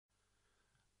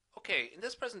Okay, in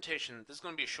this presentation, this is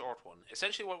going to be a short one.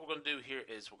 Essentially what we're going to do here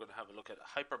is we're going to have a look at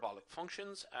hyperbolic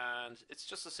functions, and it's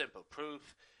just a simple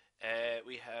proof.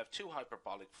 We have two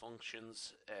hyperbolic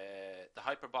functions, the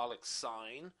hyperbolic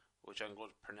sine, which I'm going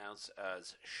to pronounce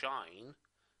as shine,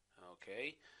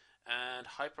 okay, and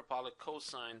hyperbolic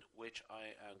cosine, which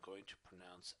I am going to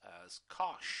pronounce as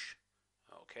cosh,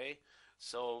 okay.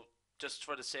 So just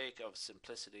for the sake of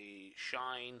simplicity,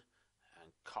 shine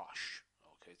and cosh.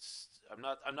 Okay,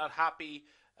 I'm not happy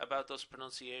about those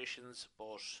pronunciations,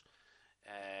 but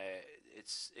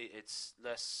it's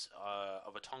less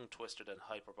of a tongue twister than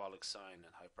hyperbolic sine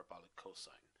and hyperbolic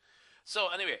cosine. So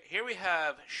anyway, here we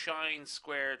have shine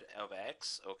squared of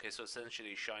x. Okay, so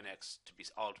essentially shine x to be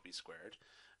squared,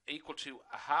 equal to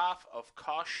a half of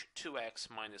cosh 2x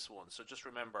minus 1. So just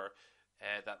remember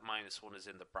that minus 1 is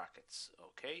in the brackets.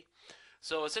 Okay.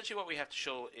 So essentially what we have to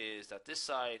show is that this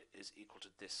side is equal to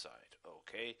this side,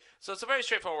 okay? So it's a very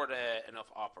straightforward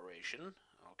enough operation,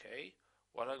 okay?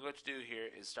 What I'm going to do here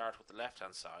is start with the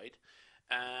left-hand side.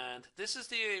 And this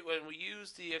is when we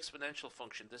use the exponential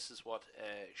function, this is what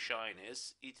shine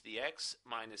is, e to the x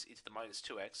minus e to the minus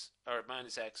 2x, or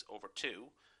minus x over 2,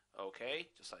 okay?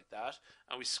 Just like that.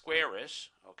 And we square it,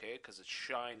 okay, because it's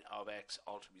shine of x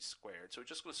all to be squared. So we're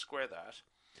just going to square that.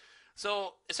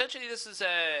 So essentially this is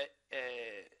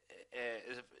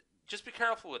just be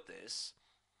careful with this.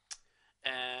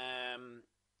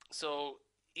 So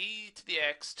e to the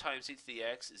x times e to the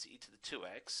x is e to the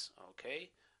 2x,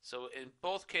 okay? So in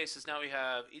both cases now we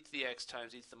have e to the x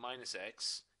times e to the minus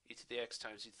x, e to the x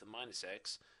times e to the minus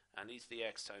x, and e to the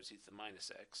x times e to the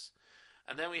minus x.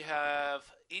 And then we have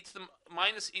e to the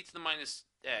minus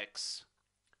x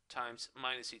times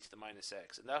minus e to the minus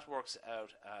x, and that works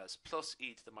out as plus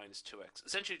e to the minus 2x.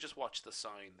 Essentially just watch the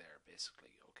sign there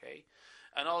basically, okay?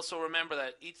 And also remember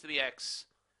that e to the x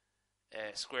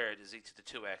squared is e to the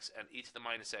 2x, and e to the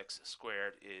minus x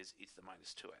squared is e to the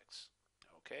minus 2x,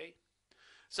 okay?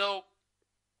 So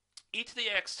e to the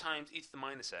x times e to the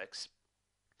minus x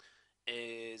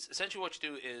is essentially what you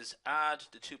do is add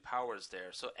the two powers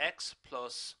there. So x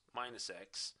plus minus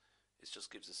x, it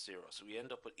just gives us 0. So we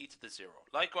end up with e to the 0.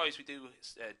 Likewise, we do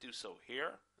so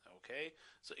here. Okay,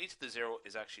 so e to the 0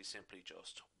 is actually simply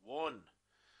just 1.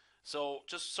 So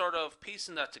just sort of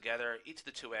piecing that together, e to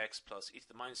the 2x plus e to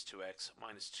the minus 2x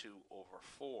minus 2 over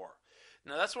 4.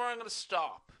 Now that's where I'm going to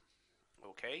stop.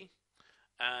 Okay,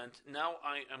 and now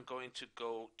I am going to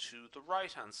go to the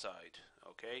right hand side.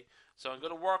 Okay, so I'm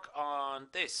going to work on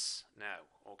this now.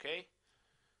 Okay,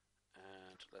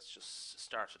 and let's just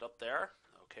start it up there.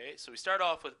 Okay, so we start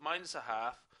off with minus a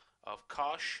half of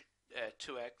cosh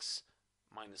 2x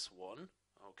minus 1.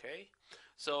 Okay,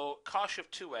 so cosh of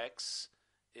 2x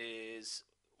is,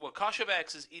 well, cosh of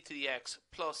x is e to the x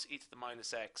plus e to the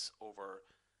minus x over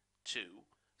 2.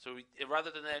 So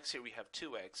rather than x here we have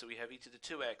 2x, so we have e to the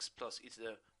 2x plus e to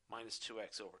the minus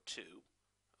 2x over 2.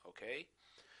 Okay,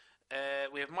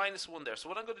 we have minus 1 there. So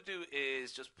what I'm going to do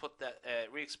is just put that,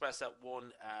 re-express that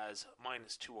 1 as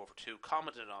minus 2 over 2,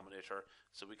 common denominator,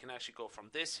 so we can actually go from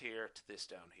this here to this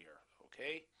down here,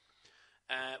 okay?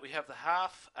 We have the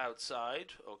half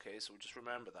outside, okay, so just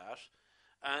remember that.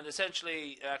 And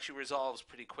essentially it actually resolves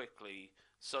pretty quickly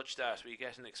such that we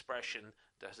get an expression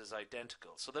that is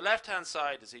identical. So the left-hand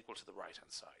side is equal to the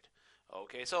right-hand side.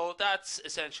 Okay, so that's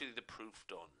essentially the proof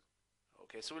done.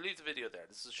 Okay, so we'll leave the video there.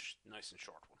 This is a nice and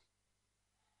short one.